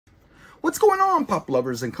What's going on, pop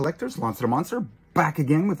lovers and collectors? Lonster the Monster, back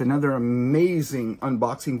again with another amazing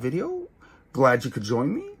unboxing video. Glad you could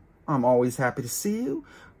join me. I'm always happy to see you.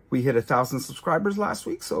 We hit 1,000 subscribers last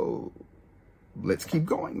week, so let's keep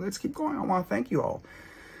going. Let's keep going. I want to thank you all.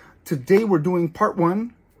 Today we're doing part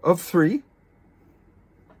 1 of 3.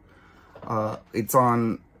 It's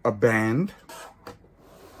on a band,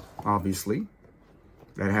 obviously,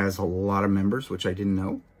 that has a lot of members, which I didn't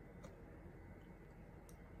know.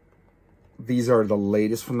 These are the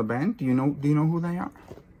latest from the band. Do you know who they are?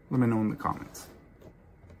 Let me know in the comments.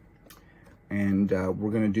 And we're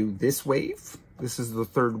going to do this wave. This is the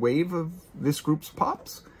third wave of this group's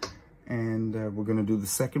pops. And we're going to do the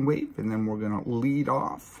second wave. And then we're going to lead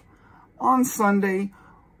off on Sunday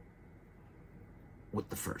with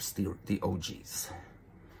the first, the OGs.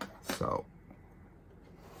 So,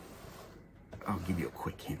 I'll give you a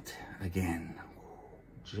quick hint. Again,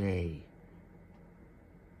 Mick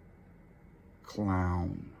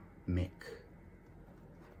Clown, Mick.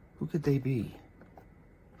 Who could they be?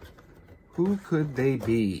 Who could they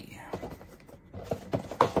be?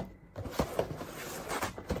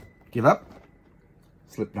 Give up?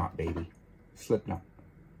 Slipknot, baby. Slipknot.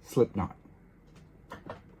 Slipknot.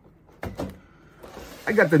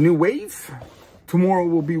 I got the new wave. Tomorrow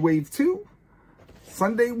will be wave 2.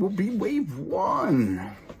 Sunday will be wave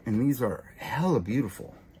 1. And these are hella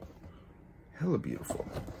beautiful. Hella beautiful.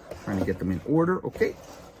 Trying to get them in order. Okay.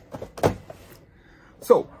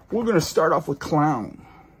 So, we're going to start off with Clown.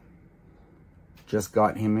 Just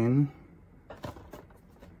got him in.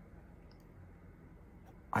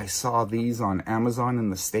 I saw these on Amazon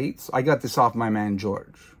in the States. I got this off my man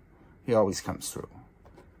George. He always comes through.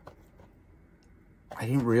 I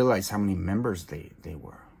didn't realize how many members they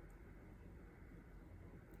were.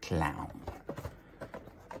 Clown.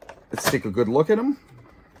 Let's take a good look at him.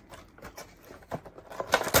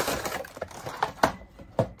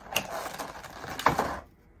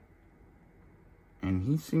 And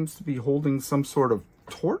he seems to be holding some sort of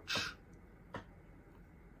torch.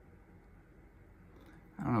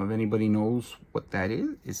 I don't know if anybody knows what that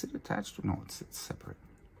is. Is it attached? No, it's separate.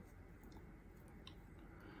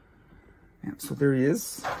 And so there he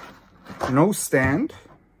is. No stand.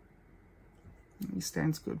 He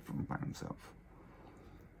stands good by himself.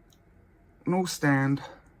 No stand.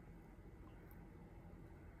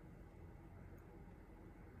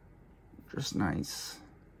 Just nice.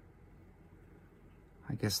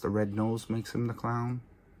 I guess the red nose makes him the clown.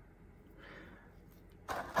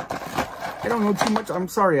 I don't know too much. I'm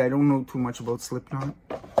sorry, I don't know too much about Slipknot.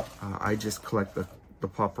 I just collect the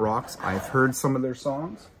pop rocks. I've heard some of their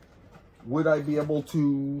songs. Would I be able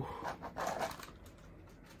to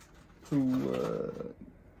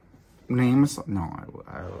name a song? No,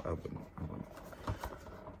 I wouldn't.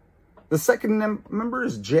 The second member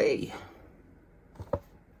is Jay.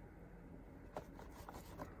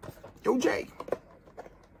 Yo, Jay.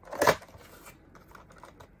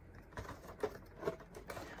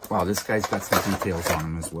 Wow, this guy's got some details on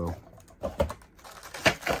him as well.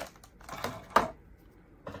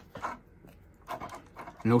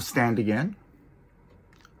 No stand again.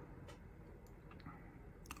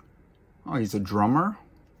 Oh, he's a drummer.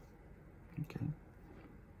 Okay.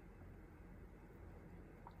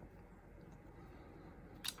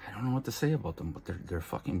 I don't know what to say about them, but they're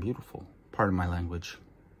fucking beautiful. Pardon my language.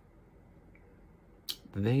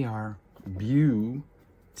 They are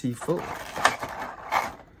beautiful.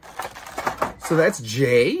 So that's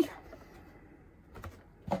Jay.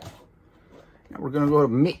 Now we're going to go to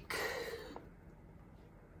Mick.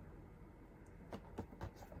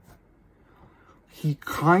 He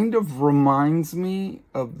kind of reminds me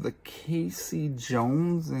of the Casey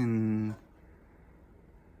Jones in,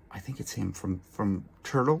 I think it's him from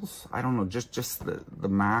Turtles. I don't know, just the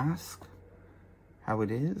mask, how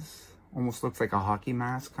it is. Almost looks like a hockey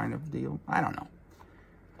mask kind of deal. I don't know.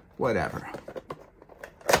 Whatever.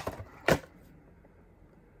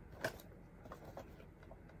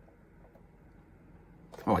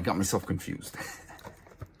 Oh, I got myself confused.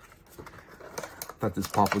 Thought this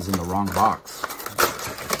pop was in the wrong box.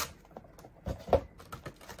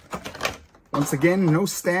 Once again, no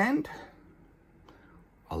stand.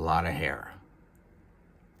 A lot of hair.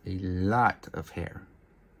 A lot of hair.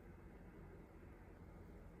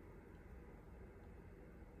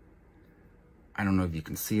 I don't know if you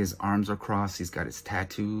can see his arms are crossed. He's got his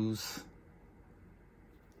tattoos.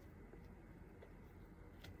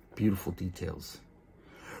 Beautiful details.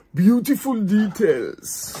 Beautiful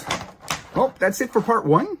details. Well, that's it for part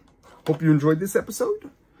 1. Hope you enjoyed this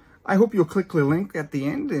episode. I hope you'll click the link at the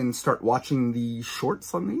end and start watching the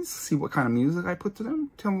shorts on these. See what kind of music I put to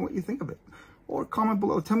them. Tell me what you think of it. Or comment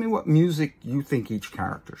below. Tell me what music you think each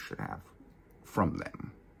character should have from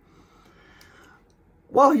them.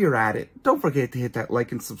 While you're at it, don't forget to hit that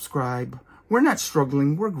like and subscribe. We're not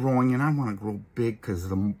struggling, we're growing, and I want to grow big because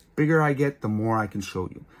the bigger I get, the more I can show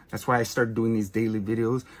you. That's why I started doing these daily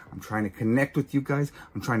videos. I'm trying to connect with you guys.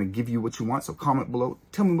 I'm trying to give you what you want. So comment below.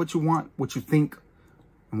 Tell me what you want, what you think,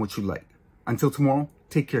 and what you like. Until tomorrow,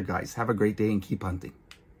 take care, guys. Have a great day and keep hunting.